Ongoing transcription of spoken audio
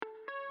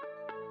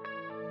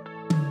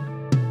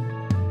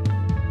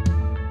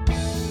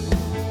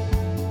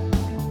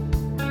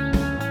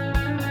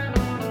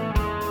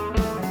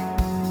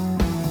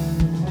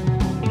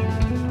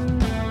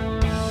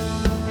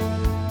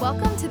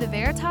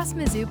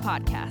Veritas Mizzou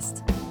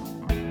podcast.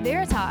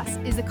 Veritas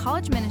is a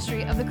college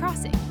ministry of The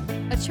Crossing,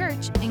 a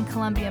church in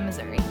Columbia,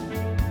 Missouri.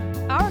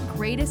 Our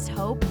greatest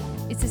hope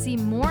is to see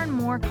more and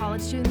more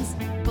college students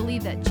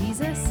believe that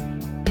Jesus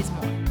is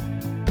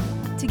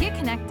more. To get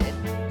connected,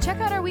 check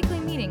out our weekly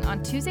meeting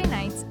on Tuesday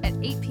nights at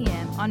 8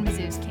 p.m. on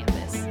Mizzou's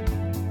campus.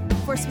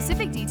 For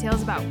specific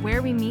details about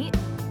where we meet,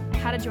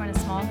 how to join a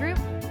small group,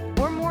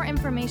 or more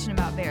information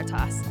about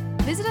Veritas,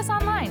 visit us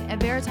online at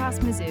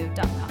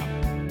veritasmizzou.com.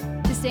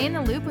 To stay in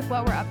the loop with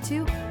what we're up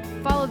to,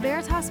 follow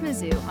Veritas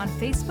Mizzou on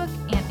Facebook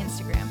and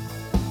Instagram.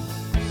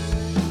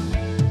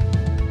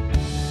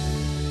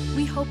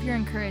 We hope you're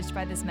encouraged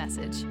by this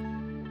message.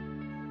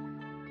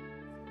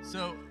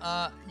 So,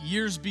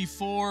 years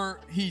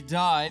before he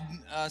died,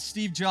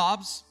 Steve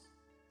Jobs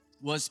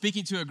was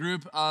speaking to a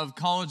group of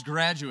college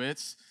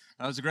graduates.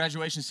 It was a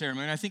graduation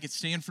ceremony, I think at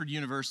Stanford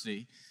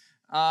University.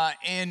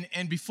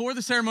 And before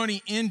the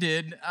ceremony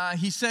ended,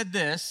 he said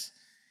this.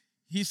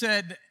 He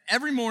said,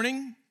 "Every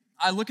morning,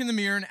 I look in the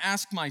mirror and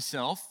ask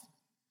myself,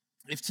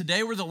 if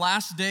today were the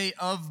last day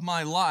of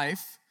my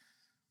life,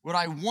 would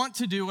I want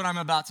to do what I'm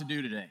about to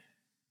do today?"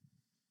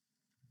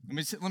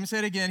 Let me say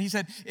it again. He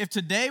said, if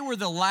today were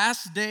the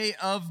last day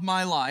of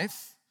my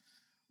life,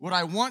 would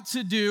I want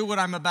to do what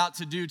I'm about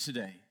to do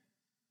today?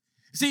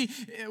 See,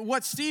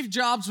 what Steve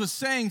Jobs was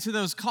saying to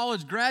those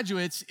college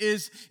graduates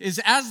is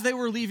as they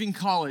were leaving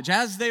college,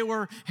 as they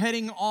were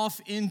heading off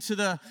into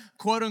the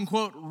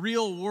quote-unquote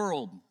real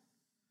world,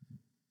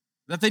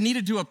 that they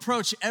needed to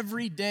approach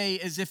every day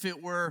as if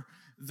it were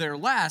their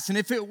last. And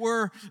if it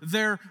were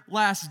their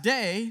last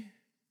day,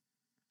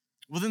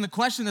 well, then the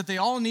question that they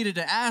all needed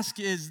to ask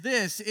is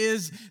this,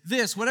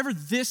 whatever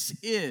this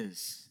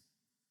is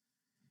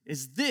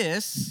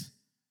this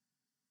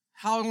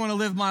how I want to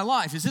live my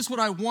life? Is this what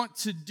I want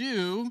to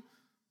do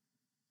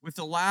with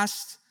the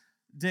last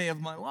day of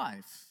my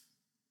life?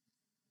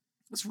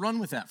 Let's run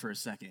with that for a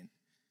second.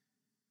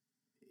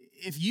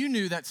 If you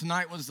knew that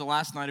tonight was the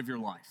last night of your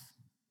life,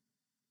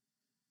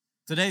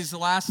 today's the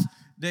last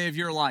day of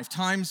your life,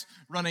 time's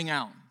running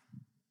out,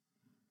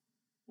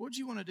 what would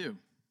you want to do?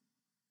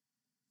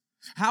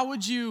 How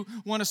would you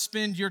want to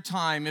spend your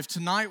time if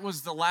tonight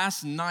was the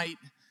last night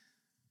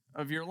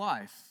of your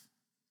life?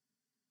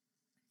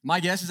 My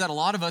guess is that a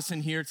lot of us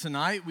in here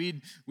tonight,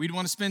 we'd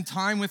want to spend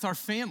time with our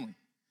family,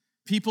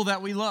 people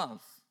that we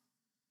love.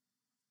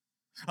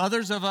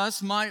 Others of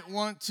us might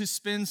want to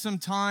spend some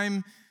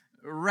time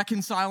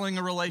reconciling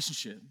a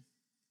relationship.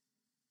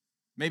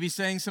 Maybe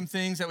saying some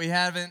things that we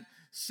haven't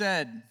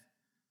said,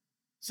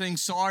 saying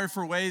sorry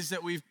for ways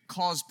that we've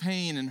caused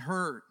pain and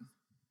hurt.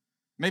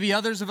 Maybe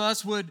others of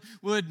us would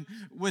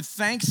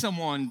thank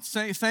someone,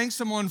 thank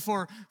someone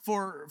for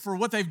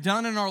what they've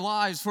done in our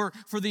lives, for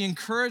the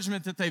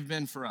encouragement that they've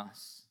been for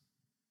us.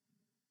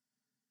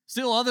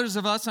 Still others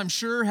of us, I'm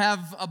sure,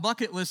 have a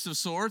bucket list of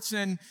sorts,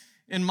 and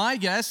my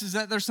guess is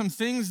that there's some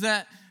things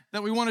that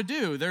we want to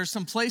do. There's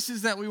some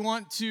places that we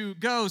want to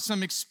go,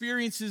 some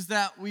experiences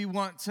that we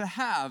want to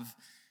have.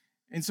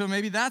 And so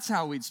maybe that's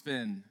how we'd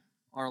spend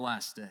our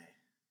last day.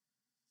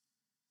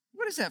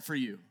 What is that for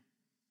you?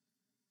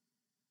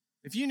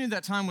 If you knew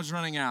that time was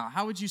running out,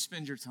 how would you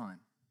spend your time?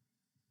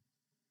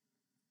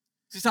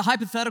 It's a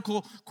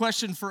hypothetical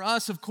question for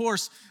us, of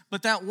course,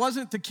 but that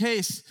wasn't the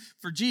case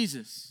for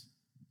Jesus.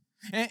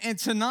 And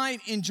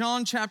tonight in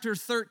John chapter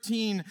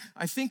 13,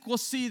 I think we'll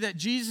see that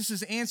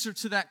Jesus' answer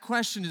to that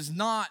question is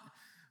not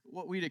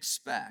what we'd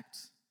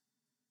expect.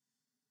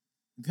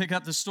 Pick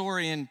up the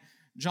story in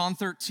John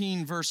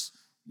 13, verse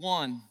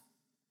 1.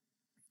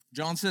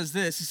 John says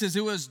this. He says,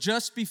 "It was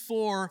just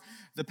before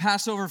the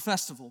Passover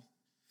festival.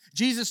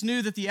 Jesus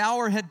knew that the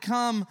hour had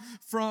come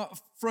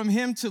from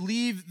him to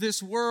leave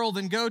this world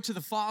and go to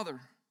the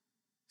Father.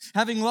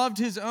 Having loved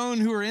his own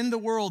who are in the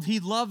world, he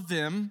loved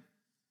them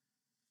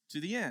to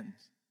the end."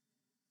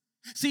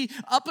 See,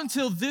 up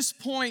until this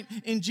point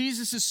in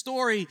Jesus'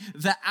 story,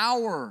 the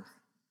hour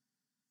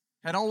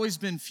had always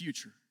been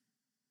future.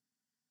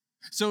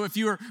 So if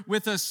you were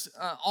with us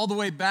all the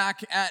way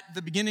back at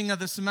the beginning of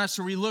the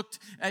semester, we looked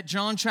at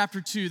John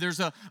chapter 2. There's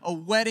a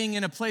wedding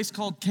in a place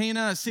called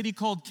Cana, a city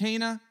called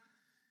Cana.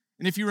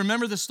 And if you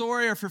remember the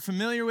story or if you're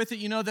familiar with it,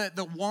 you know that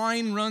the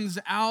wine runs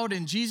out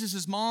and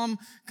Jesus' mom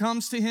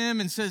comes to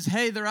him and says,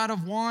 "Hey, they're out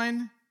of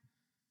wine."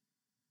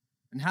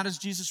 And how does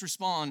Jesus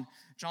respond?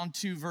 John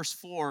 2, verse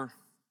 4,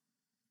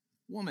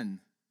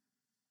 "Woman,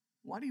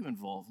 why do you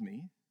involve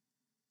me?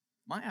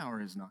 My hour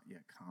has not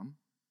yet come."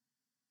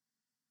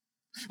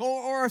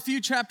 Or a few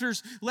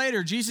chapters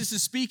later, Jesus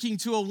is speaking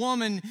to a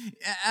woman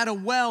at a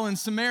well in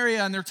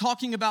Samaria, and they're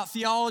talking about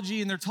theology,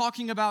 and they're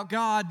talking about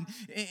God.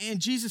 And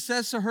Jesus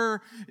says to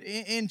her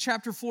in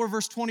chapter 4,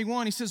 verse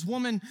 21, he says,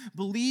 "Woman,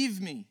 believe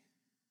me,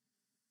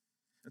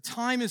 a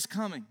time is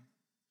coming.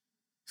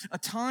 A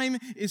time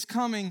is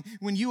coming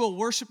when you will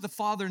worship the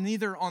Father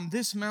neither on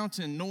this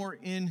mountain nor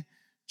in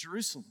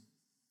Jerusalem."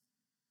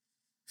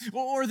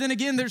 Or then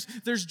again,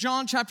 there's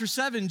John chapter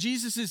 7.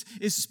 Jesus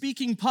is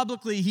speaking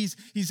publicly.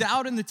 He's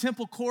out in the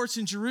temple courts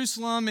in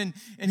Jerusalem, and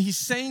he's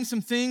saying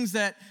some things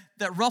that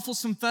that ruffle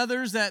some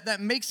feathers, that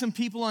make some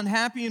people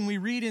unhappy. And we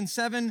read in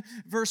 7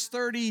 verse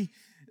 30,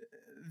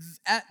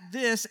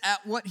 at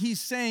what he's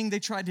saying, they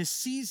tried to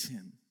seize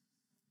him.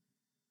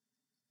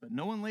 But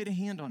no one laid a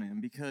hand on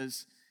him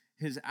because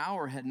his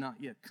hour had not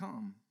yet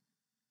come.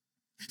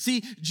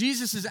 See,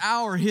 Jesus'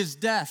 hour, his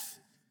death,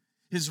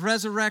 his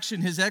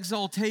resurrection, his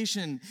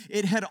exaltation,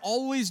 it had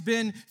always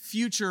been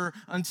future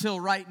until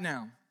right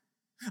now.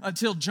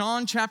 Until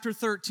John chapter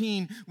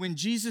 13, when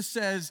Jesus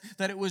says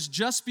that it was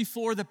just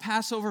before the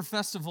Passover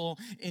festival,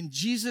 and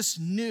Jesus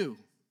knew.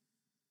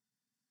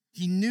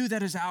 He knew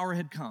that his hour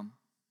had come.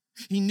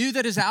 He knew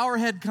that his hour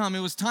had come.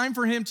 It was time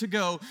for him to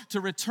go, to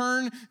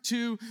return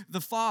to the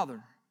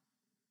Father.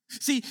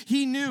 See,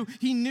 he knew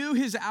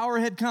his hour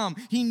had come.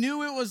 He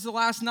knew it was the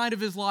last night of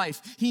his life.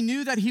 He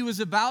knew that he was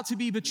about to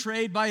be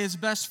betrayed by his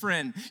best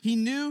friend. He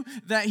knew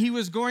that he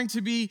was going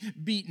to be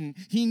beaten.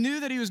 He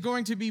knew that he was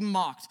going to be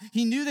mocked.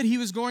 He knew that he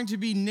was going to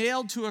be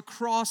nailed to a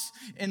cross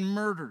and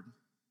murdered.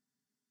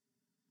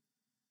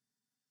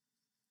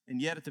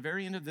 And yet at the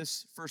very end of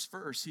this first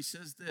verse, he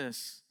says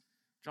this.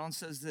 John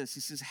says this.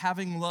 He says,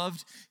 having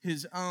loved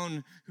his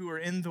own who are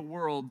in the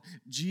world,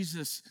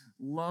 Jesus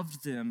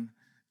loved them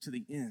to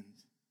the end.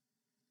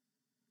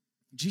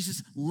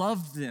 Jesus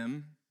loved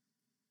them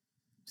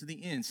to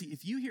the end. See,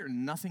 if you hear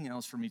nothing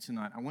else from me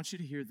tonight, I want you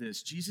to hear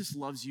this. Jesus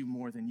loves you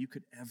more than you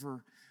could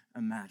ever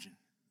imagine.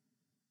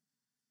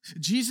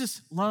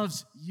 Jesus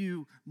loves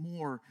you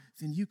more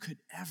than you could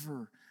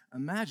ever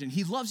imagine.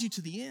 He loves you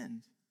to the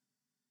end.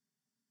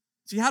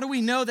 See, how do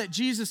we know that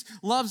Jesus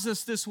loves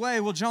us this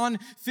way? Well, John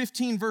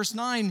 15, verse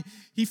 9,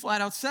 he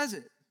flat out says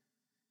it.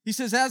 He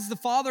says, as the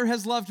Father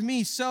has loved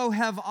me, so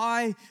have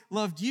I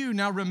loved you.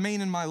 Now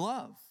remain in my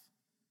love.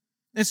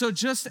 And so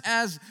just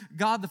as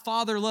God the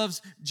Father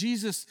loves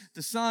Jesus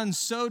the Son,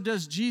 so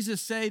does Jesus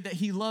say that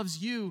he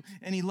loves you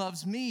and he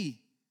loves me.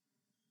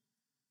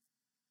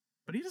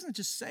 But he doesn't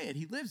just say it,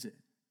 he lives it.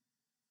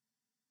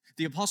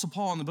 The Apostle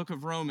Paul in the book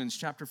of Romans,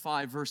 chapter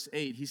 5, verse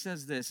 8, he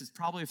says this. It's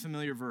probably a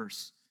familiar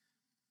verse.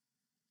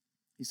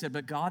 He said,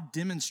 but God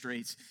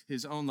demonstrates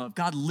his own love.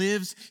 God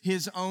lives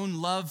his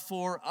own love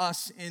for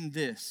us in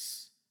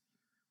this.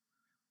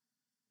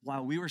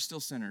 While we were still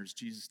sinners,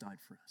 Jesus died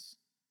for us.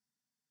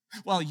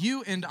 While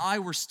you and I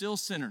were still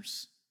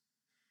sinners,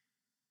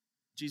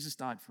 Jesus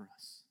died for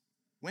us.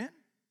 When?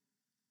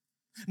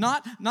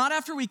 Not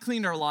after we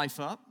cleaned our life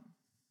up.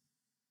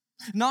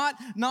 Not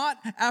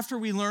after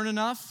we learn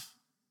enough.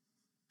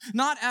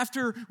 Not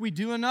after we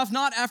do enough,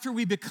 not after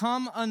we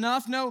become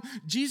enough. No,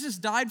 Jesus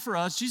died for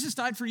us. Jesus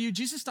died for you.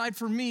 Jesus died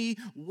for me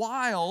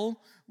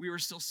while we were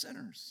still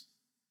sinners.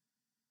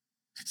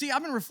 See,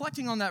 I've been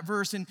reflecting on that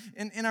verse, and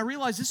I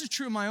realize this is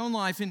true in my own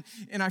life,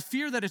 and I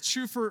fear that it's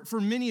true for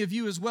many of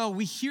you as well.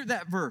 We hear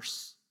that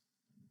verse.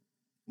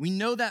 We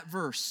know that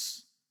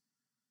verse.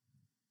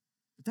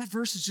 But that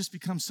verse has just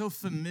become so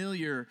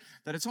familiar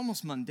that it's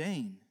almost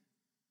mundane.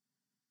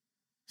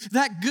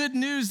 That good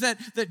news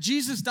that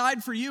Jesus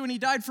died for you and he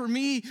died for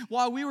me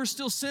while we were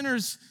still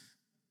sinners.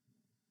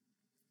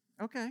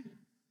 Okay.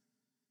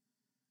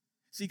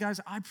 See,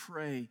 guys, I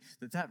pray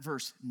that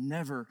verse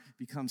never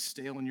becomes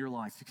stale in your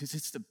life because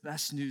it's the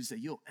best news that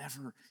you'll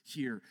ever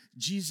hear.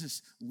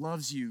 Jesus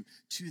loves you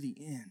to the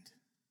end.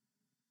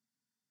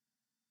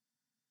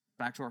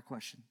 Back to our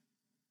question.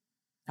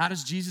 How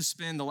does Jesus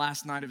spend the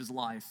last night of his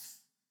life?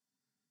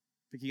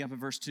 Picking up at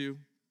verse 2.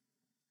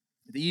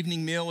 The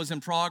evening meal was in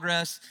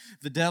progress.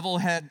 The devil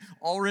had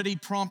already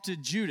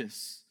prompted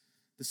Judas,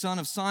 the son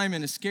of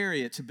Simon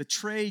Iscariot, to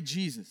betray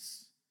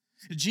Jesus.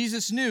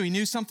 Jesus knew, he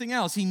knew something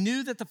else. He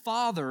knew that the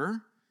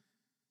Father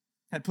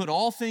had put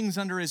all things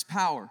under his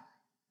power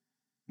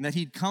and that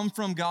he'd come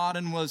from God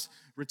and was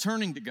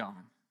returning to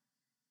God.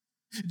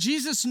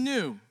 Jesus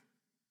knew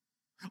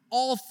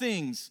all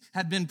things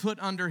had been put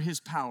under his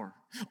power.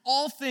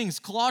 All things,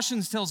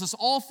 Colossians tells us,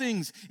 all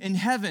things in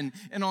heaven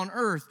and on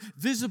earth,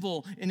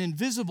 visible and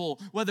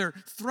invisible, whether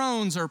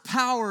thrones or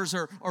powers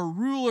or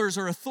rulers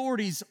or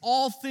authorities,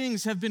 all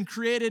things have been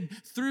created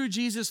through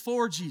Jesus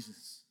for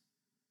Jesus.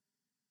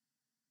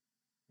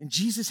 And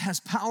Jesus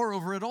has power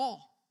over it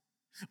all.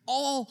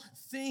 All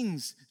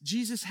things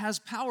Jesus has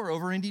power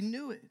over, and he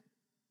knew it.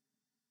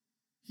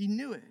 He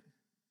knew it.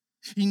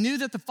 He knew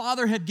that the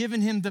Father had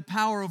given him the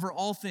power over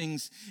all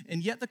things,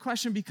 and yet the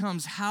question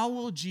becomes, how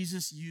will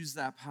Jesus use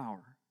that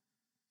power?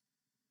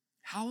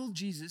 How will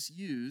Jesus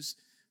use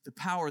the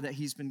power that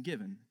he's been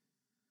given?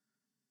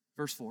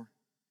 Verse 4.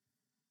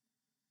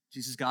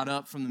 Jesus got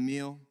up from the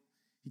meal.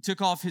 He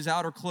took off his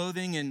outer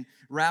clothing and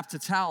wrapped a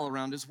towel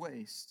around his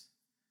waist.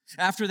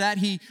 After that,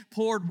 he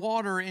poured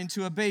water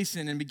into a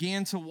basin and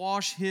began to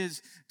wash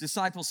his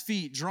disciples'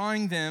 feet,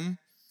 drying them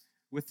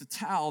with the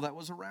towel that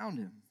was around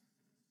him.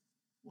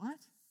 What?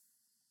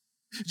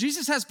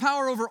 Jesus has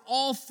power over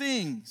all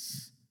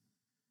things.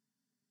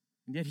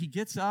 And yet he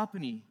gets up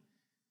and he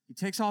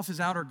takes off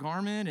his outer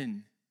garment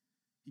and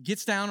he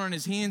gets down on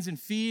his hands and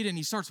feet and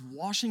he starts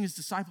washing his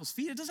disciples'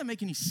 feet. It doesn't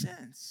make any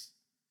sense.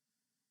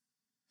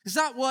 It's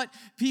not what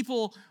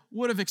people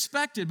would have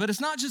expected, but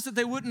it's not just that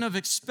they wouldn't have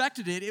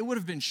expected it, it would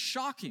have been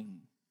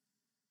shocking.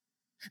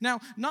 Now,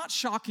 not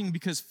shocking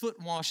because foot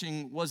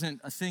washing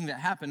wasn't a thing that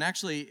happened.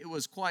 Actually, it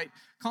was quite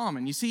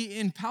common. You see,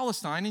 in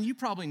Palestine, and you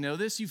probably know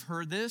this, you've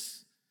heard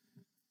this,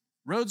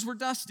 roads were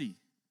dusty.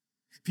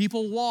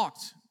 People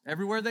walked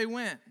everywhere they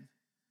went.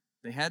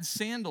 They had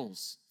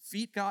sandals.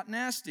 Feet got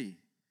nasty.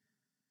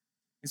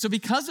 And so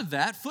because of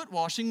that, foot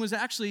washing was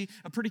actually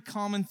a pretty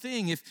common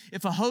thing.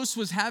 If a host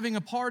was having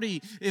a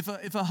party, if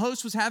a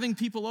host was having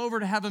people over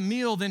to have a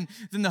meal, then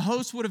the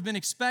host would have been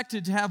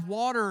expected to have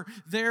water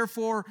there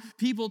for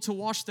people to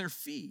wash their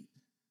feet.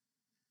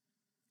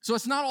 So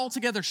it's not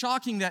altogether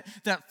shocking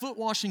that foot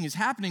washing is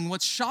happening.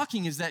 What's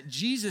shocking is that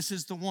Jesus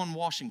is the one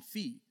washing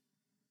feet.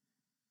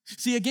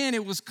 See, again,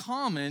 it was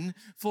common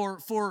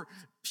for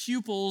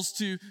pupils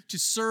to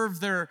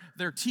serve their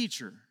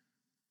teacher,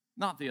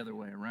 not the other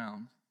way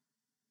around.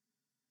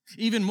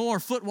 Even more,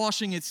 foot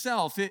washing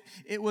itself,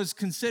 it was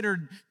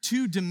considered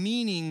too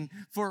demeaning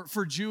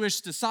for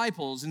Jewish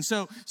disciples. And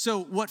so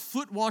what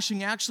foot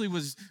washing actually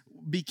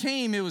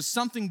became, it was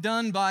something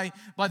done by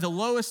the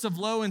lowest of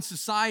low in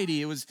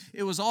society.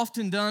 It was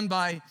often done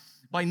by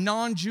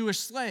non-Jewish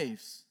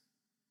slaves,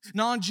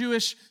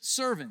 non-Jewish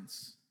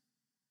servants.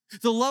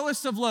 The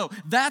lowest of low.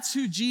 That's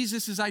who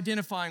Jesus is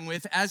identifying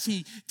with as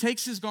he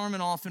takes his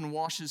garment off and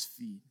washes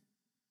feet.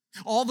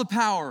 All the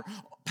power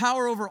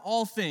over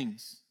all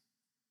things.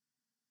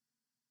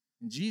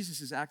 And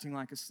Jesus is acting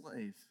like a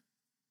slave.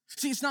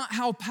 See, it's not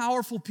how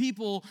powerful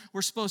people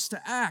were supposed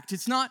to act.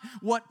 It's not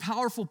what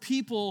powerful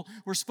people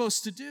were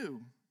supposed to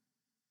do.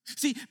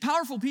 See,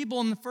 powerful people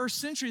in the first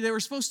century, they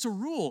were supposed to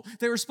rule.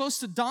 They were supposed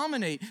to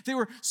dominate. They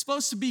were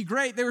supposed to be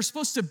great. They were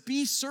supposed to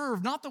be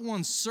served, not the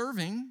ones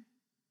serving.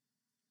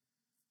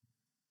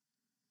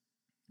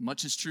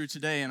 Much is true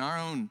today in our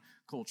own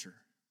culture.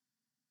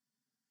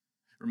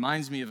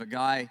 Reminds me of a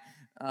guy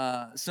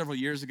several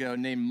years ago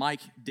named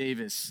Mike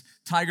Davis.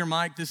 Tiger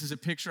Mike, this is a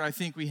picture I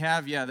think we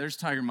have. Yeah, there's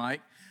Tiger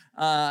Mike.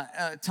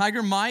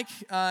 Tiger Mike,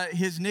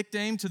 his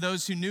nickname to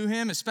those who knew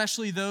him,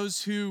 especially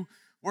those who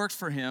worked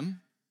for him.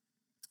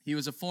 He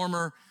was a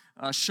former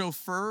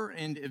chauffeur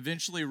and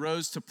eventually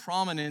rose to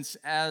prominence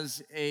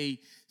as a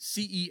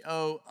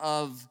CEO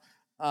of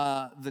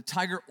the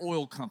Tiger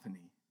Oil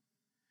Company.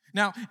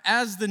 Now,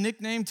 as the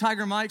nickname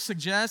Tiger Mike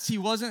suggests, he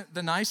wasn't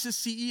the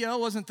nicest CEO,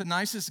 wasn't the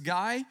nicest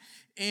guy.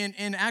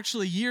 And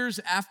actually, years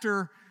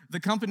after the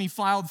company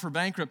filed for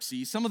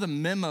bankruptcy, some of the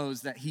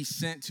memos that he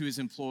sent to his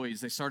employees,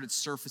 they started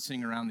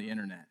surfacing around the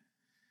internet.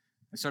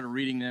 I started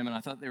reading them, and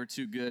I thought they were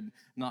too good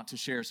not to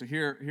share. So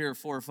here are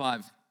 4 or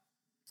 5.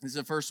 This is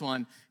the first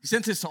one. He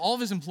sent this to all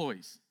of his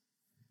employees.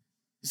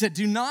 He said,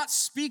 "Do not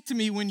speak to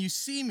me when you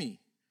see me.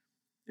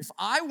 If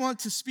I want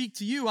to speak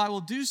to you, I will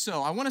do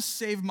so. I want to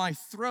save my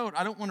throat.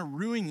 I don't want to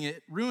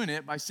ruin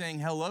it by saying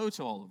hello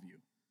to all of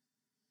you."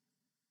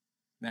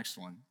 Next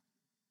one.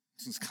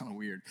 This is kind of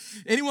weird.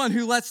 "Anyone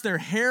who lets their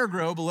hair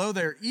grow below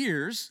their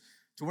ears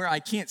to where I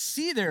can't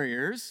see their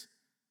ears,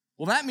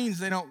 well, that means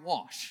they don't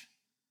wash.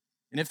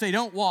 And if they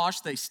don't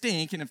wash, they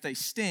stink. And if they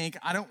stink,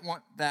 I don't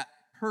want that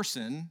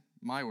person,"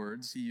 my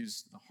words, he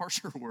used the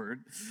harsher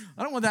word,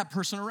 "I don't want that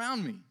person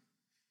around me."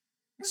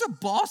 This is a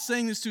boss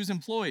saying this to his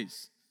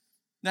employees.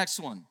 Next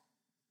one.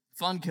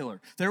 Fun killer.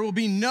 "There will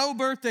be no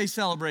birthday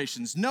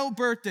celebrations, no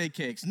birthday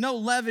cakes, no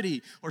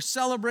levity or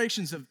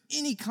celebrations of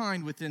any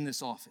kind within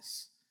this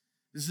office.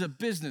 This is a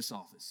business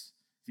office.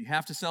 If you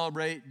have to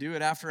celebrate, do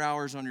it after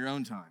hours on your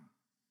own time."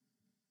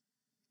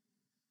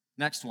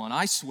 Next one.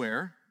 "I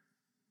swear,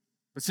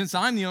 but since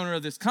I'm the owner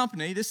of this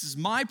company, this is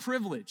my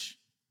privilege.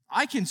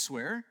 I can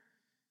swear.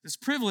 This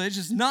privilege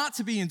is not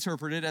to be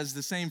interpreted as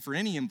the same for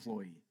any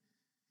employee.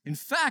 In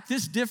fact,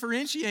 this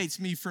differentiates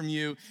me from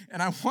you,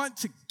 and I want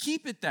to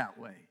keep it that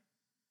way."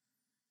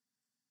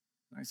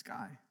 Nice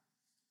guy.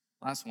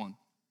 Last one.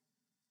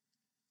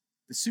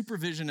 "The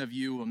supervision of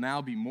you will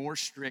now be more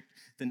strict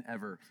than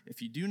ever.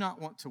 If you do not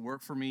want to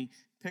work for me,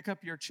 pick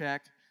up your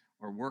check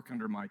or work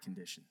under my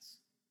conditions."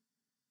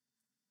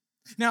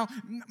 Now,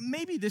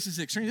 maybe this is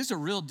extreme. This is a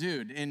real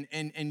dude,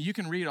 and you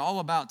can read all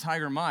about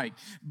Tiger Mike.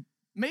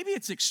 Maybe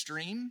it's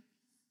extreme,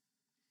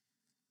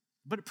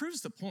 but it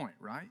proves the point,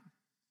 right?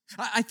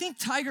 I think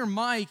Tiger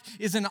Mike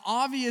is an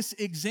obvious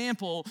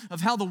example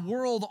of how the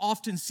world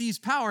often sees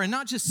power, and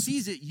not just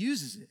sees it,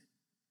 uses it.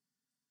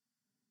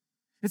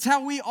 It's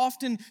how we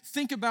often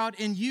think about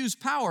and use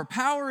power.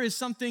 Power is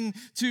something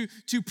to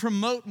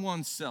promote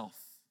oneself.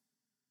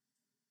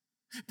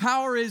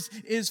 Power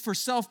is for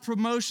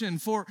self-promotion,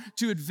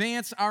 to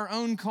advance our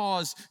own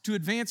cause, to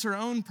advance our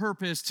own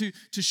purpose,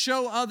 to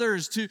show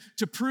others,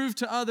 to prove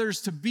to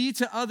others, to be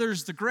to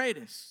others the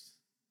greatest.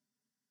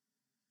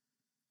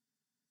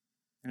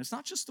 And it's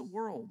not just the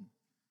world,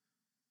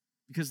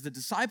 because the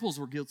disciples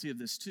were guilty of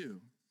this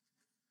too.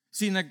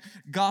 See, in the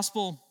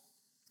Gospel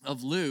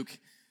of Luke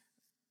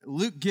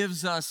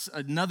gives us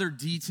another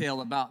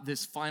detail about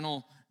this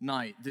final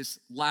night, this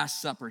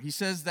Last Supper. He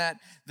says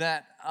that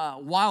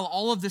while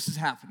all of this is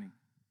happening,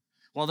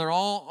 while they're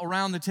all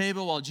around the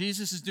table, while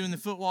Jesus is doing the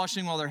foot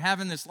washing, while they're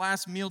having this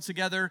last meal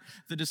together,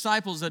 the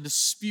disciples, a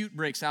dispute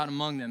breaks out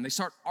among them. They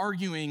start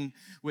arguing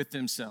with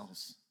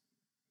themselves.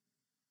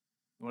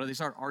 What do they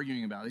start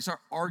arguing about? They start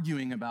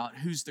arguing about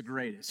who's the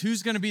greatest.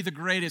 Who's going to be the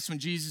greatest when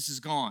Jesus is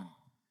gone?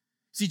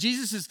 See,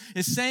 Jesus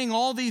is saying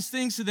all these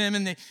things to them,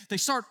 and they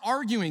start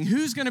arguing.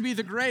 Who's going to be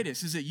the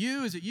greatest? Is it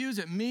you? Is it you? Is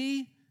it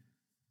me?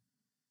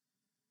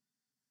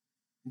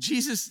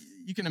 Jesus,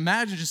 you can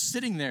imagine just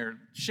sitting there,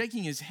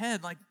 shaking his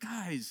head like,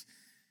 guys.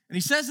 And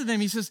he says to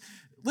them, he says,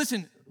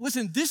 listen,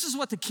 this is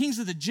what the kings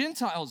of the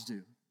Gentiles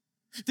do.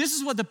 This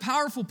is what the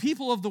powerful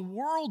people of the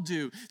world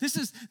do.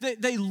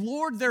 They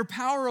lord their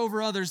power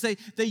over others.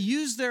 They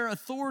use their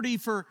authority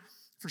for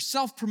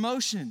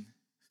self-promotion,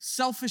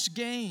 selfish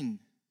gain.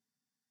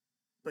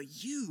 But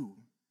you,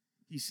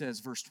 he says,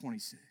 verse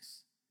 26,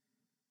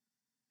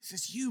 he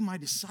says, you, my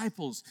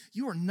disciples,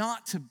 you are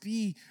not to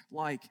be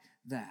like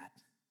that.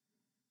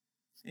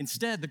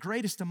 Instead, the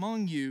greatest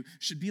among you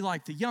should be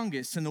like the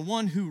youngest, and the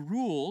one who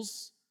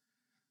rules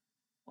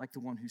like the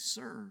one who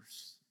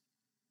serves.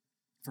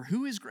 For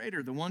who is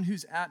greater, the one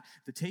who's at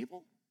the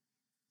table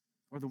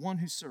or the one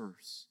who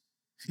serves?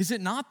 Is it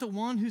not the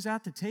one who's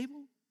at the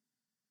table?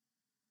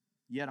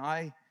 Yet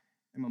I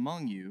am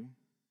among you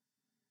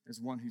as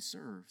one who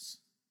serves.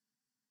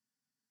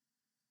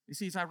 You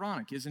see, it's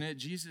ironic, isn't it?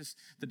 Jesus,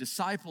 the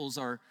disciples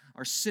are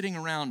sitting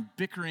around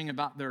bickering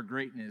about their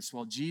greatness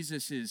while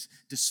Jesus is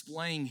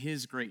displaying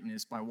his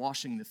greatness by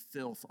washing the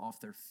filth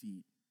off their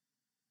feet.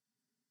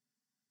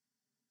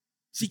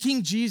 See,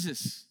 King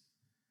Jesus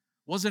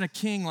wasn't a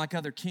king like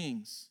other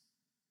kings.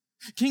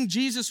 King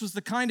Jesus was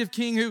the kind of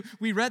king who,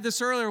 we read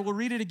this earlier, we'll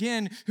read it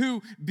again,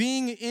 who,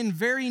 being in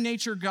very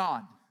nature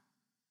God,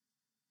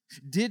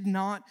 did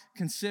not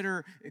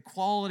consider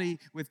equality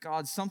with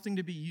God something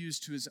to be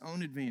used to his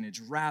own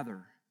advantage.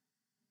 Rather,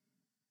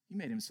 he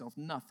made himself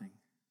nothing.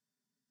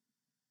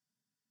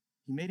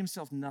 He made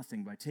himself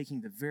nothing by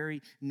taking the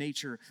very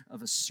nature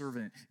of a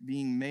servant,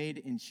 being made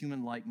in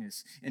human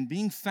likeness, and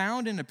being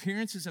found in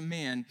appearance as a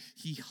man,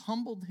 he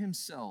humbled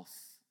himself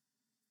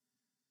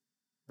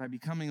by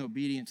becoming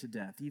obedient to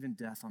death, even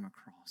death on a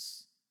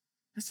cross.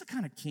 That's the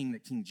kind of king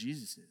that King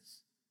Jesus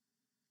is.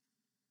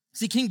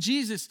 See, King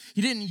Jesus,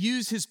 he didn't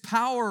use his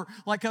power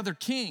like other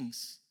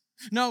kings.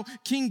 No,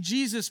 King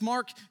Jesus,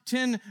 Mark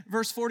 10,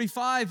 verse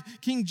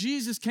 45, King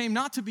Jesus came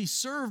not to be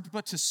served,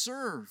 but to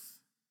serve.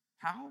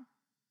 How?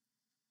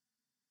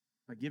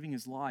 By giving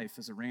his life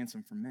as a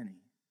ransom for many.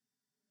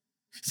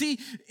 See,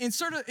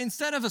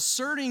 instead of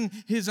asserting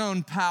his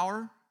own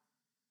power,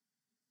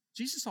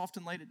 Jesus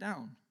often laid it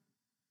down.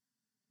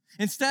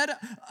 Instead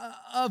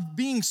of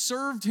being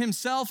served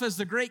himself as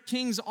the great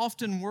kings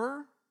often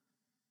were,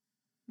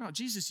 no,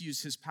 Jesus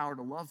used his power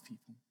to love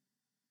people.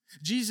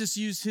 Jesus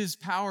used his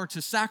power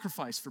to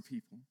sacrifice for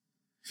people.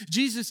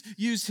 Jesus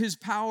used his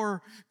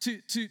power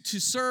to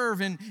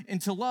serve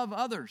and to love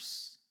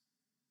others.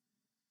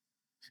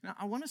 Now,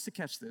 I want us to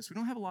catch this. We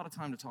don't have a lot of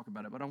time to talk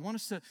about it, but I want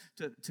us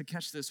to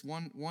catch this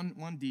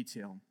one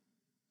detail.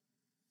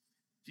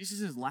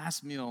 Jesus'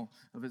 last meal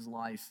of his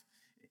life,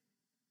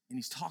 and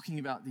he's talking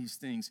about these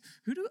things.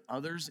 Who do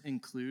others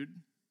include?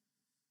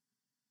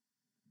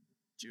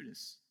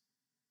 Judas.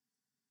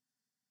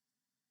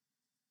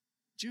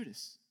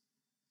 Judas.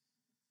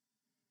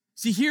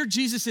 See, here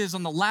Jesus is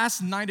on the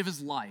last night of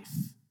his life,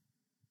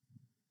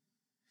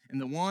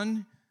 and the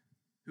one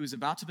who is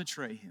about to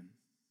betray him,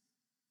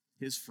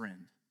 his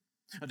friend,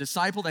 a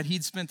disciple that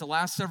he'd spent the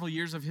last several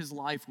years of his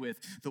life with,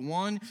 the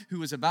one who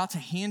was about to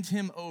hand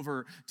him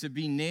over to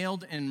be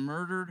nailed and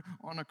murdered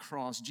on a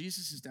cross.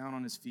 Jesus is down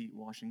on his feet,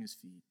 washing his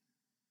feet.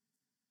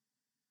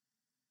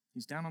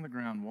 He's down on the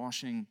ground,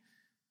 washing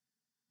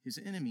his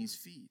enemy's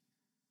feet.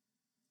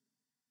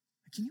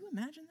 Can you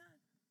imagine that?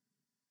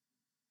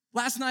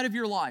 Last night of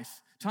your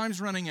life,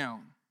 time's running out,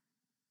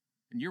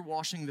 and you're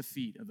washing the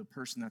feet of the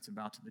person that's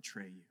about to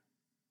betray you.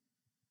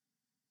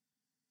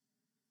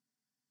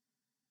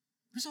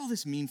 What does all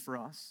this mean for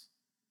us?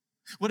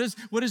 What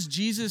does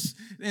Jesus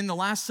in the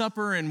Last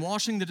Supper and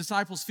washing the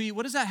disciples' feet,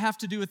 what does that have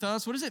to do with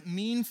us? What does it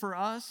mean for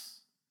us?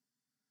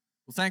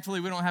 Well, thankfully,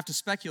 we don't have to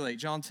speculate.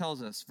 John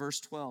tells us, verse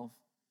 12.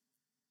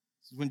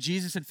 When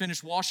Jesus had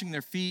finished washing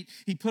their feet,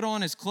 he put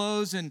on his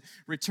clothes and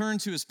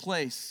returned to his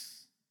place.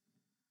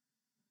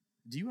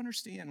 Do you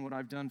understand what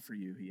I've done for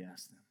you? He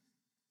asked them.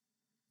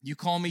 You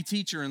call me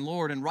teacher and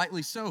Lord, and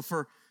rightly so,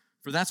 for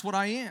that's what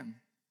I am.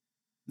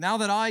 Now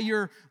that I,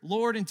 your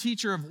Lord and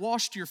teacher, have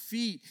washed your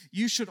feet,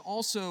 you should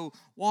also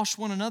wash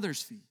one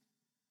another's feet.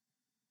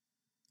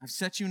 I've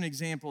set you an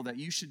example that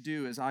you should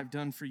do as I've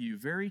done for you.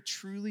 Very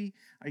truly,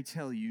 I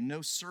tell you,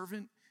 no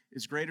servant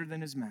is greater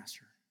than his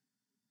master,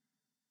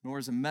 nor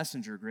is a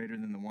messenger greater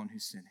than the one who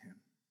sent him.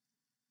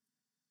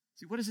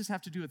 See, what does this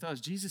have to do with us?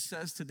 Jesus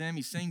says to them,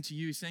 he's saying to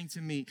you, he's saying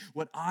to me,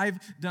 what I've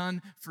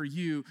done for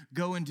you,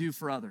 go and do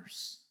for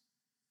others.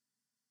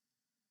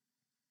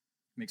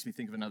 Makes me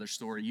think of another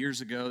story. Years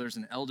ago, there's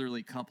an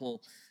elderly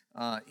couple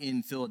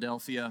in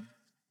Philadelphia,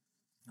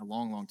 a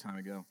long, long time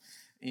ago,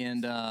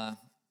 and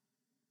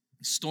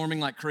storming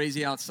like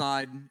crazy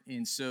outside,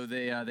 and so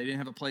they didn't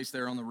have a place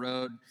there on the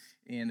road,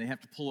 and they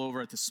have to pull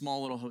over at this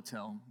small little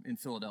hotel in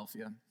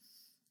Philadelphia.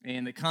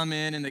 And they come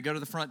in and they go to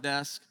the front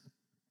desk,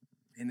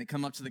 And they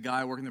come up to the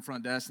guy working the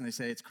front desk and they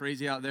say, it's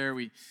crazy out there.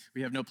 We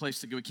have no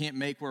place to go. We can't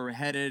make where we're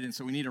headed, and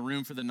so we need a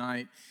room for the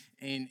night.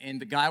 And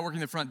the guy working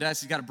the front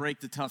desk, he's got to break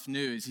the tough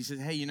news. He says,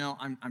 hey,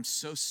 I'm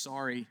so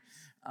sorry,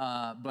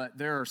 but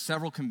there are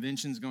several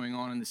conventions going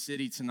on in the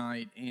city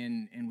tonight,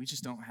 and we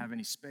just don't have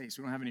any space.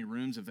 We don't have any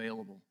rooms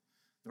available.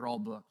 They're all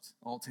booked,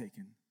 all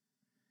taken.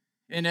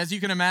 And as you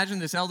can imagine,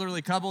 this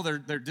elderly couple,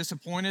 they're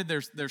disappointed,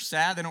 they're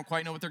sad, they don't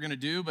quite know what they're going to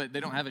do, but they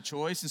don't have a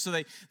choice. And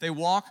so they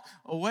walk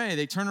away,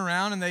 they turn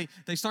around, and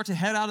they start to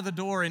head out of the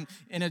door. And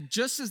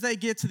just as they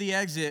get to the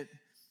exit,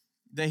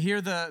 they hear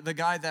the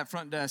guy at that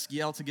front desk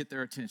yell to get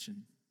their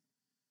attention.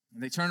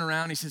 And they turn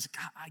around, he says,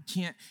 God, I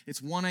can't,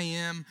 it's 1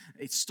 a.m.,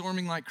 it's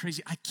storming like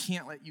crazy, I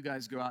can't let you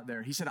guys go out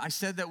there. He said, I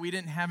said that we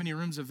didn't have any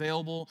rooms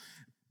available.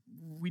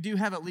 We do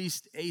have at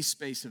least a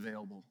space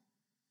available.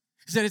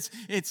 He said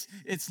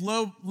it's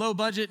low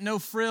budget, no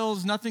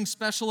frills, nothing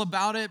special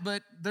about it,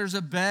 but there's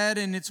a bed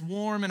and it's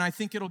warm and I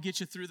think it'll get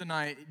you through the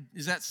night.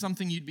 Is that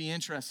something you'd be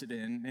interested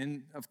in?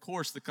 And of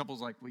course the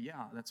couple's like, well,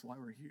 yeah, that's why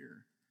we're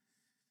here.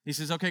 He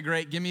says, okay,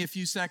 great, give me a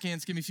few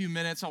seconds, give me a few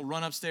minutes, I'll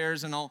run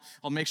upstairs and I'll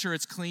make sure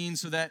it's clean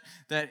so that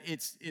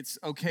it's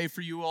okay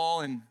for you all.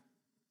 And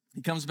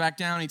he comes back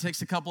down, he takes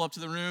the couple up to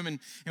the room, and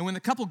when the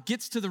couple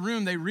gets to the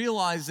room, they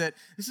realize that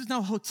this is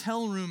no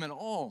hotel room at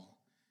all.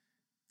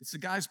 It's the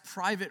guy's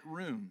private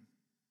room.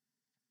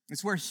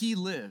 It's where he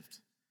lived.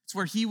 It's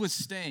where he was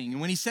staying.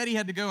 And when he said he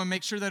had to go and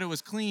make sure that it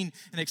was clean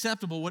and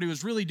acceptable, what he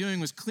was really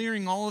doing was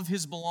clearing all of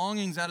his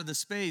belongings out of the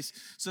space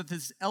so that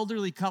this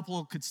elderly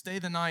couple could stay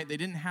the night. They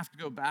didn't have to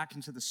go back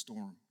into the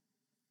storm.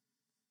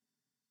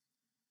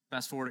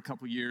 Fast forward a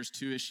couple years,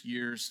 2-ish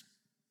years.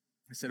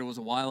 I said it was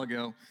a while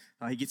ago.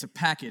 He gets a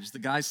package. The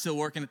guy's still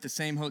working at the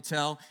same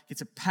hotel.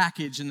 Gets a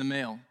package in the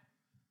mail.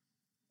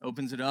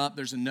 Opens it up.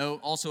 There's a note,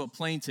 also a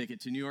plane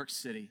ticket to New York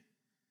City.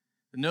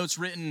 The note's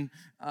written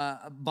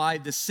by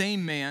the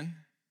same man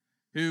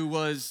who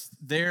was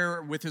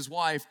there with his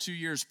wife 2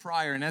 years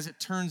prior. And as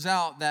it turns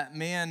out, that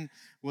man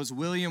was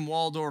William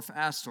Waldorf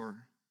Astor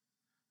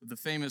of the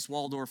famous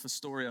Waldorf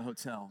Astoria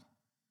Hotel.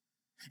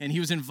 And he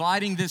was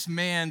inviting this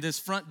man, this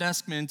front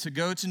deskman, to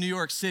go to New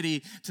York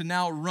City to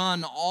now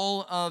run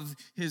all of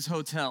his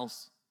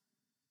hotels.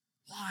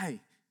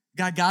 Why?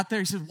 Guy got there,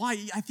 he said, why?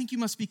 I think you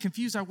must be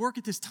confused. I work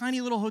at this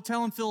tiny little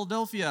hotel in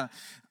Philadelphia.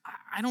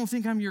 I don't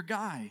think I'm your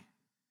guy. And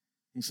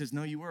he says,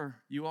 no, you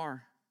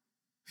are.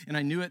 And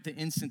I knew it the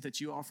instant that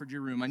you offered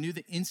your room. I knew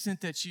the instant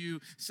that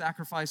you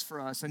sacrificed for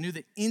us. I knew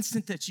the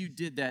instant that you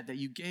did that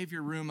you gave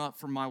your room up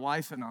for my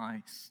wife and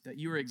I, that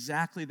you were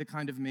exactly the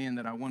kind of man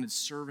that I wanted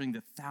serving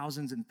the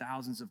thousands and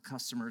thousands of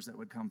customers that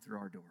would come through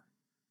our door.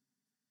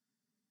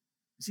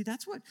 See,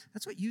 that's what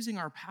using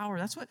our power,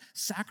 that's what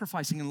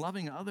sacrificing and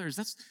loving others,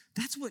 that's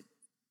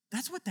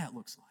what that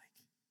looks like.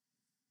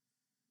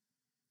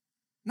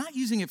 Not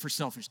using it for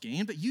selfish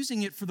gain, but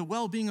using it for the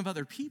well-being of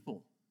other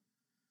people.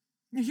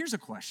 Now, here's a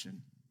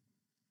question.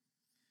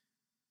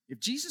 If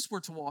Jesus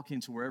were to walk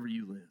into wherever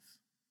you live,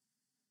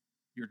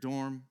 your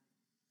dorm,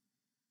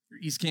 your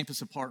East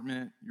Campus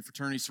apartment, your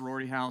fraternity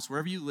sorority house,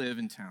 wherever you live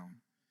in town,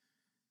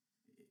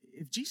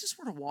 if Jesus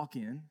were to walk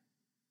in,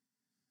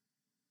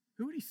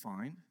 who would he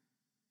find?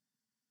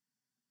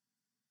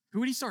 Who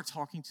would he start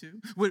talking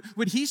to?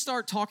 Would he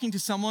start talking to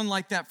someone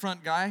like that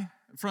front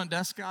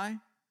desk guy?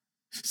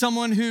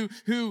 Someone who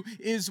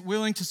is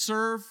willing to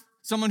serve,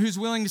 someone who's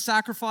willing to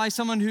sacrifice,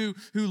 someone who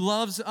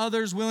loves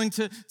others, willing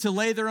to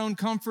lay their own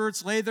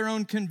comforts, lay their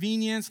own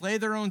convenience, lay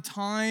their own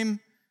time,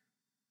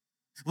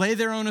 lay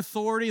their own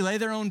authority, lay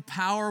their own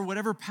power,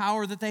 whatever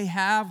power that they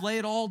have, lay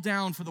it all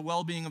down for the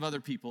well-being of other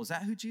people. Is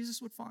that who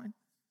Jesus would find?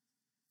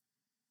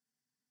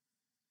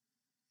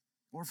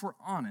 Or if we're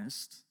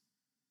honest,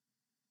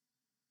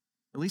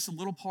 at least a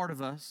little part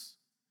of us,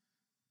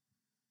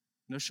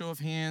 no show of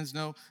hands,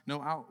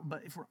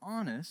 but if we're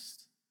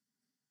honest,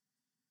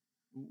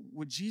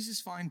 would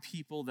Jesus find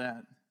people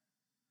that,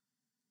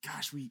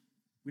 gosh, we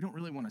don't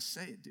really want to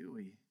say it, do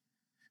we?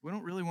 We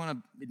don't really want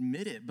to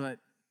admit it, but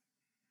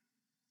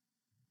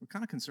we're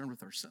kind of concerned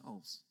with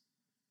ourselves.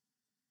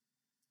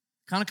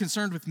 Kind of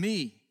concerned with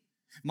me,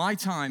 my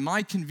time,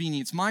 my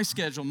convenience, my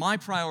schedule, my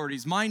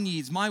priorities, my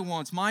needs, my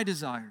wants, my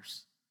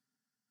desires,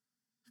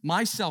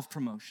 my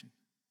self-promotion,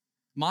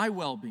 my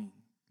well-being,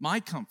 my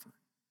comfort.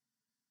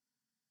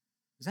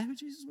 Is that who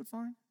Jesus would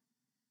find?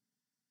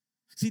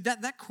 See,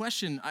 that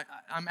question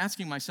I'm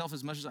asking myself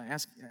as much as I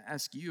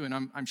ask you, and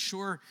I'm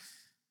sure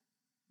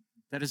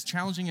that as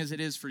challenging as it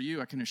is for you,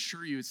 I can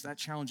assure you it's that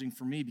challenging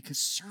for me, because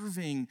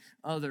serving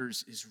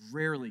others is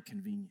rarely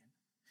convenient.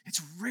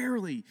 It's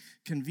rarely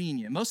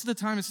convenient. Most of the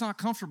time, it's not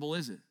comfortable,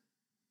 is it?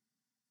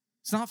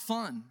 It's not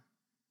fun.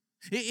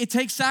 It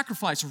takes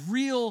sacrifice,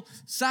 real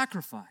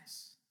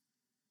sacrifice,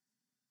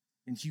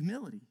 and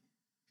humility.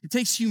 It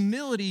takes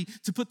humility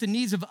to put the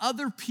needs of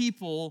other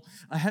people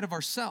ahead of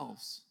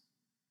ourselves.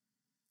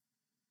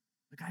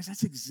 But guys,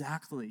 that's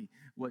exactly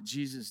what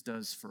Jesus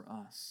does for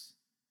us.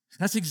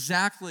 That's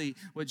exactly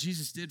what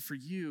Jesus did for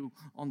you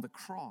on the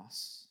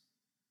cross.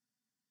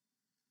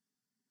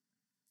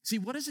 See,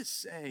 what does it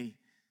say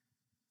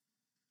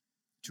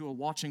to a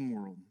watching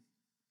world?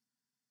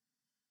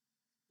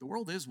 The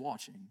world is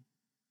watching.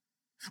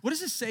 What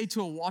does it say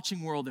to a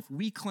watching world if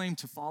we claim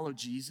to follow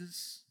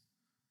Jesus?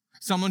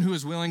 Someone who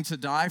is willing to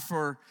die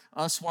for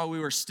us while we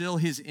were still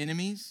his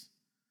enemies?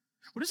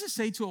 What does it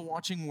say to a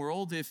watching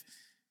world if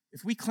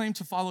we claim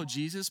to follow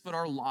Jesus, but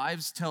our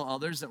lives tell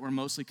others that we're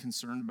mostly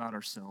concerned about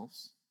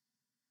ourselves?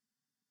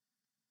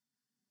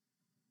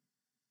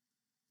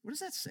 What does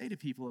that say to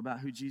people about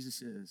who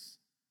Jesus is?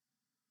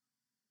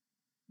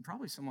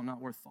 Probably someone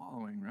not worth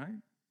following, right?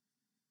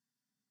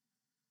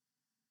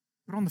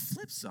 But on the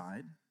flip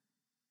side,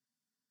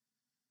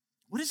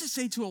 what does it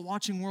say to a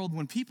watching world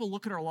when people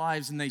look at our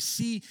lives and they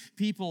see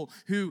people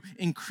who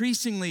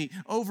increasingly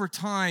over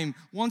time,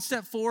 one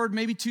step forward,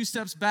 maybe two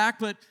steps back,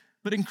 but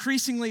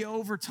increasingly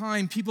over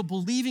time, people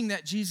believing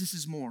that Jesus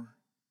is more?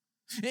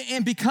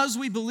 And because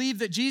we believe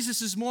that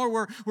Jesus is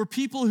more, we're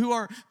people who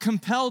are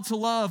compelled to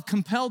love,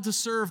 compelled to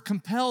serve,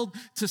 compelled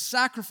to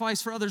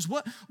sacrifice for others.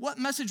 What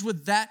message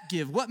would that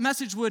give? What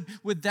message what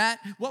would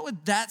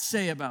that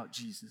say about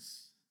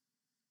Jesus?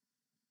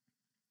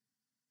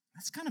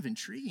 That's kind of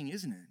intriguing,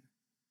 isn't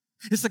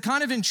it? It's the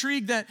kind of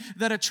intrigue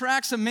that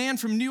attracts a man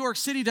from New York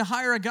City to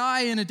hire a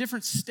guy in a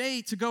different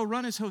state to go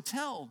run his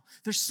hotel.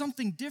 There's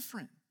something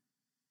different.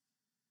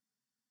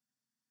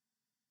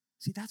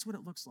 See, that's what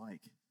it looks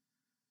like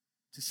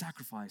to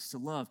sacrifice, to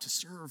love, to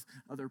serve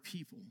other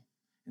people.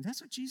 And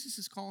that's what Jesus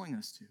is calling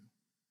us to.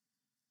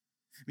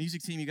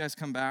 Music team, you guys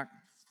come back.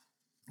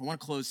 I want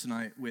to close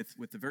tonight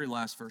with the very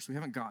last verse. We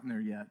haven't gotten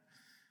there yet.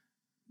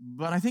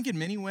 But I think in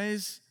many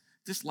ways,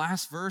 this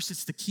last verse,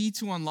 it's the key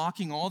to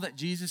unlocking all that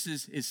Jesus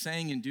is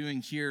saying and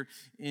doing here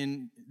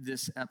in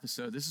this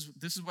episode. This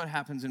is what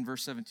happens in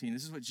verse 17.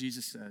 This is what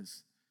Jesus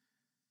says.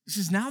 He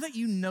says, now that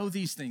you know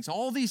these things,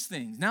 all these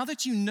things, now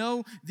that you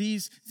know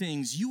these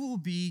things, you will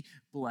be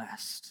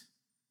blessed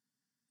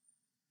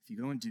if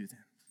you go and do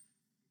them.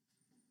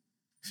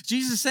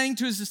 Jesus is saying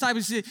to his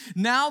disciples,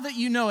 now that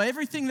you know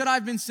everything that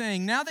I've been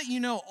saying, now that you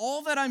know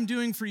all that I'm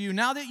doing for you,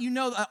 now that you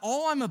know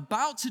all I'm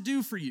about to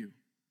do for you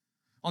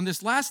on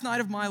this last night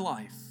of my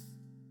life,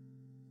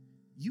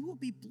 you will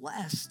be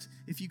blessed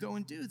if you go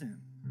and do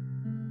them.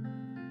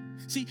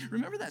 See,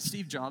 remember that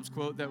Steve Jobs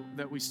quote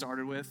that we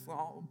started with? Well,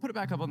 I'll put it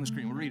back up on the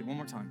screen. We'll read it one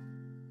more time.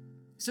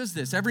 It says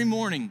this, every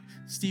morning,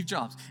 Steve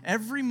Jobs,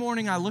 every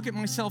morning I look at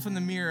myself in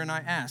the mirror and I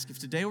ask, if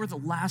today were the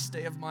last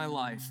day of my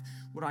life,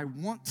 would I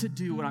want to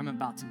do what I'm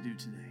about to do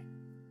today?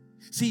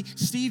 See,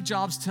 Steve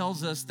Jobs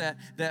tells us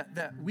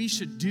that we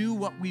should do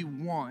what we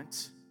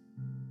want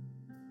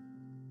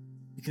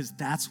because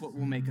that's what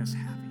will make us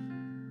happy.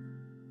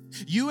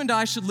 You and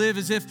I should live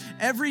as if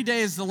every day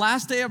is the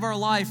last day of our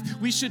life.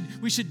 We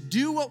should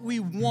do what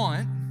we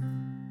want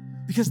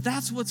because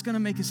that's what's going to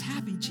make us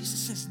happy. Jesus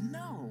says,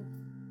 no.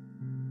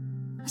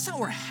 That's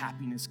not where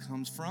happiness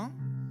comes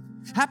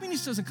from.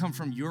 Happiness doesn't come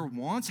from your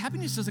wants.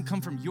 Happiness doesn't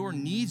come from your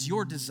needs,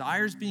 your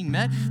desires being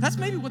met. That's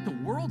maybe what the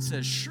world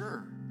says,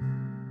 sure.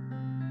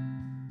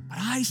 But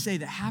I say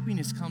that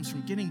happiness comes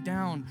from getting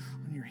down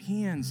on your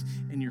hands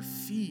and your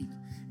feet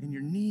and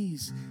your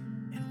knees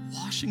and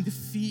washing the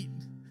feet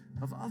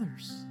of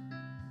others.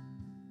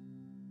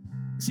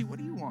 See, what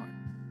do you want?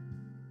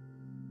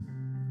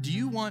 Do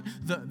you want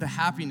the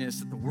happiness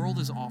that the world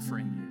is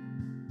offering you?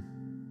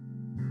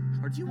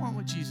 Or do you want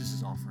what Jesus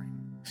is offering?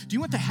 Do you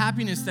want the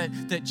happiness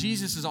that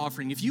Jesus is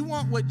offering? If you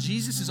want what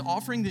Jesus is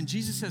offering, then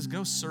Jesus says,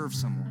 go serve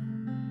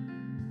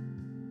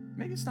someone.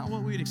 Maybe it's not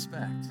what we'd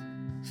expect.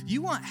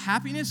 You want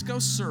happiness? Go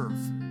serve.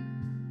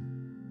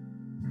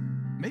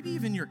 Maybe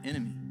even your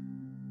enemy.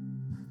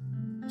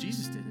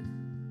 Jesus did it.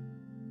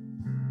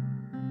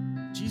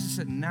 Jesus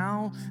said,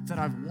 now that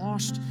I've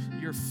washed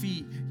your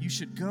feet, you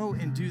should go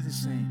and do the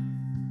same.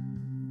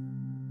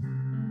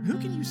 Who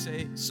can you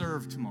say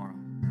serve tomorrow?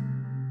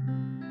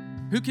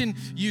 Who can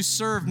you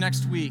serve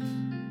next week?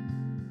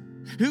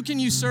 Who can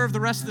you serve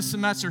the rest of the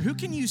semester? Who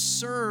can you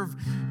serve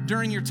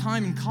during your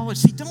time in college?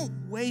 See,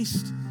 don't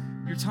waste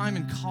your time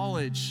in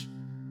college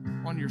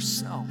on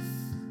yourself.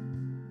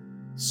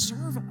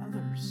 Serve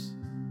others.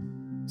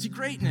 See,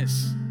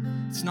 greatness,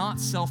 it's not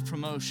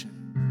self-promotion.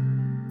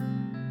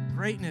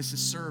 Greatness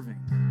is serving.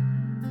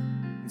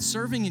 And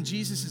serving in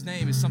Jesus'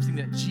 name is something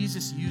that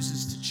Jesus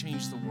uses to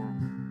change the world.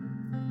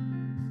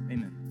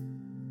 Amen.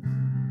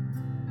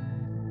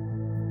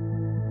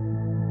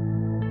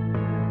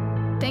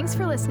 Thanks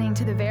for listening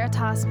to the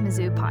Veritas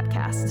Mizzou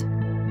podcast.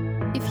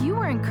 If you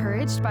were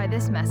encouraged by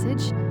this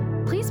message,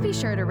 please be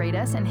sure to rate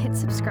us and hit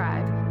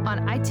subscribe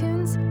on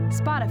iTunes,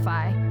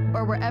 Spotify,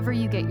 or wherever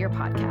you get your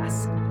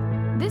podcasts.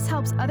 This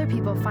helps other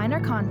people find our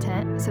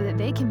content so that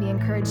they can be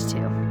encouraged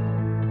too.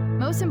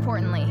 Most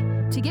importantly,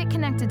 to get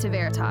connected to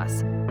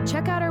Veritas,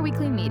 check out our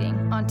weekly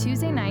meeting on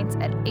Tuesday nights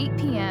at 8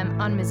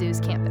 p.m. on Mizzou's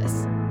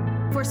campus.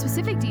 For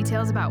specific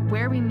details about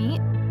where we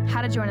meet,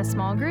 how to join a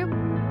small group,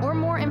 or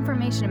more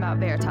information about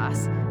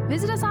Veritas,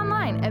 visit us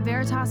online at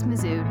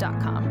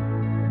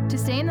veritasmizzou.com. To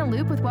stay in the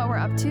loop with what we're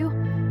up to,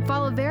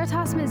 follow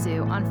Veritas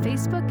Mizzou on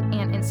Facebook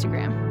and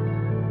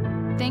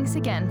Instagram. Thanks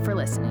again for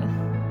listening.